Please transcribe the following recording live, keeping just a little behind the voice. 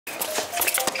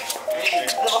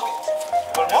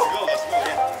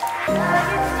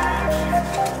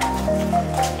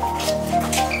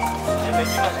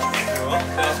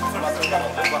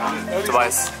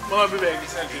Tobias,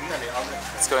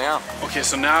 what's going on? Okay,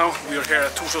 so now we are here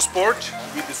at Torshov Sport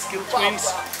with the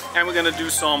Skilltwins, and we're gonna do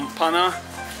some panna.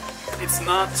 It's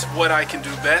not what I can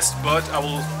do best, but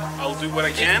I'll do what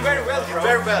I can. Very well, bro.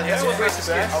 Very well. Yes,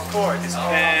 of course.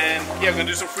 And yeah, we're gonna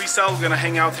do some freestyle. We're gonna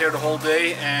hang out here the whole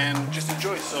day and just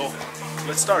enjoy. So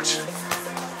let's start.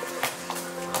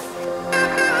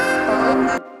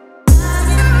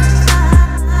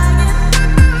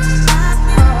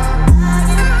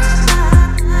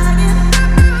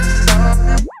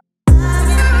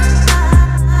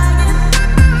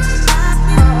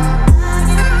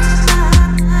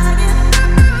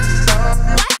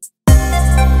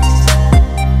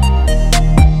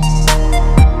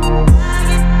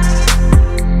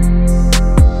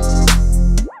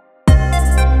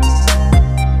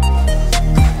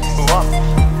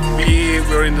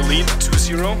 We're in the lead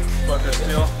 2-0, but there's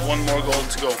still one more goal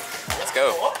to go. Let's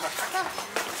go.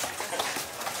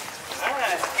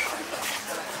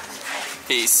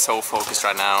 He's so focused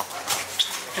right now.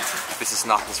 This is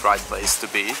not his right place to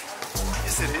be.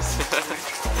 Yes, it is.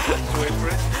 Wait for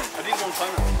it. I didn't want fun.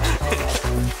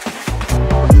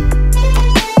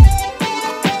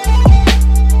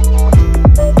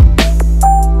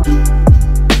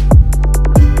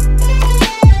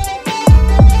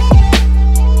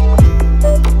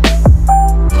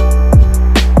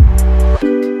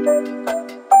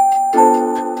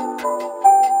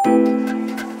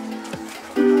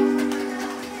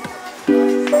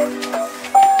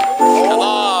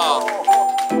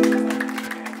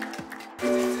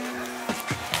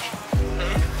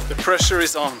 The pressure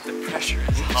is on. The pressure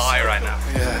is high right now.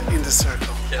 Yeah, in the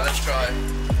circle. Yeah, let's try.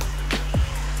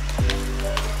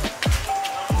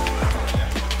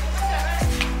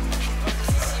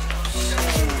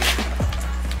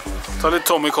 Ta lite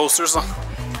Tommy coasters då.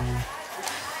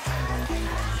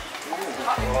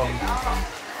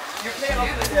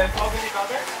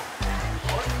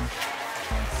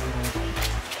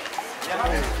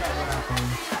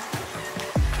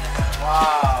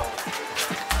 Wow.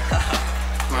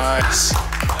 Nice.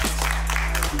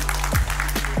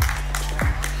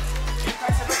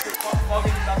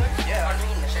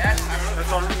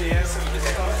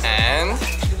 And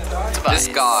this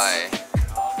guy,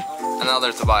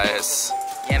 another Tobias.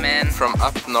 Yeah, man. From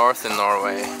up north in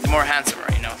Norway. More handsomer,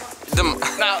 you know.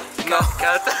 No.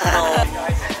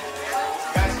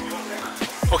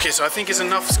 Okay, so I think it's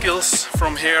enough skills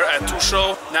from here at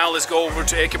Torshov. Now let's go over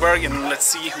to Ekeberg and let's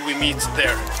see who we meet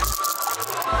there.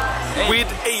 With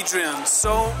Adrian.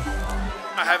 So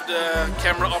I have the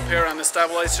camera up here and the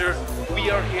stabilizer. We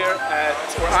are here at,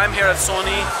 or I'm here at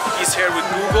Sony. He's here with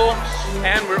Google,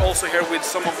 and we're also here with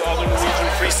some of the other Norwegian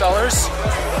freestylers.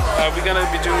 We're gonna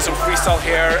be doing some freestyle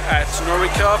here at Norway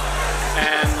Cup,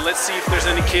 and let's see if there's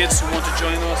any kids who want to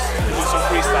join us and do some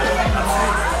freestyle.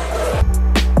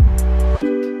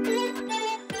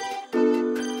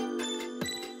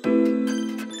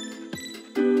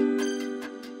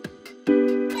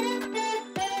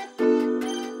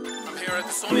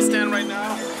 Sony stand right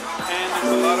now, and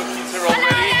there's a lot of kids here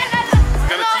already.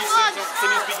 We're gonna teach them. Can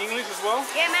you speak English as well?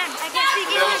 Yeah, man, I can speak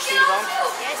English.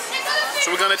 Yes. So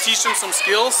we're gonna teach them some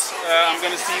skills. I'm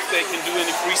gonna see if they can do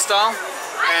any freestyle,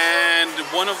 and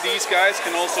one of these guys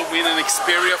can also win an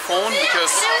Xperia phone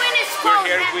because we're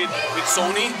here with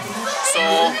Sony. So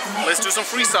let's do some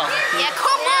freestyle. Yeah,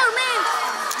 come on, man.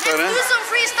 Let's do some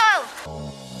freestyle.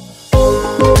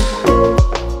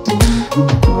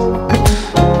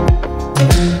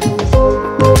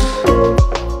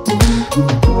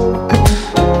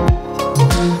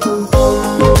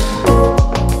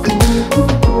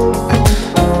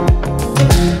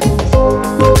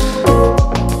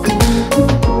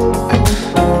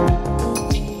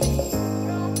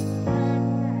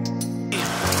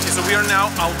 We are now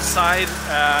outside.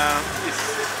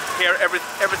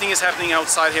 Everything is happening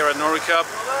outside here at Norway Cup.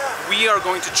 We are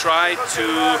going to try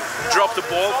to drop the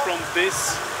ball from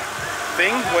this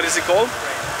thing. What is it called?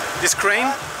 This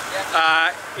crane.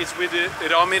 It's with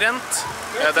Ramirent.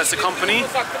 That's the company.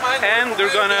 And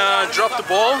they're gonna drop the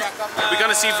ball. We're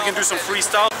gonna see if we can do some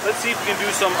freestyle. Let's see if we can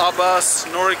do some Abbas,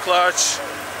 Nori clutch,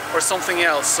 or something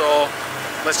else. So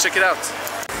let's check it out.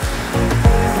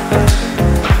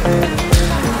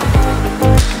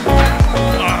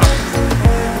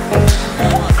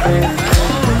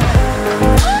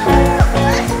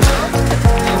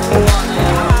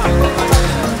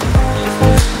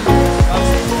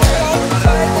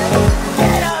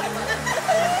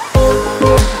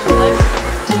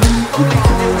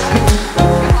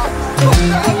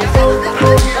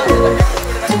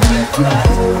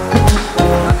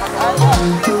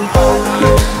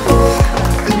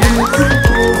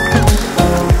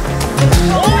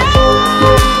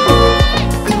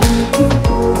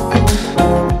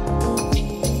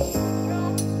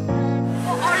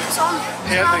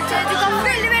 Helt riktig. Du kan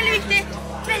veldig, veldig viktig.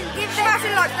 Veldig,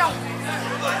 veldig lagd.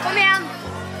 Kom igjen.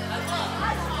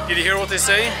 Did you hear what they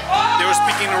say? They were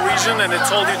speaking Norwegian and they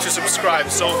told you to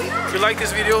subscribe. So if you like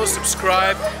this video,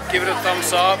 subscribe, give it a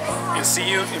thumbs up, and see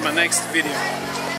you in my next video.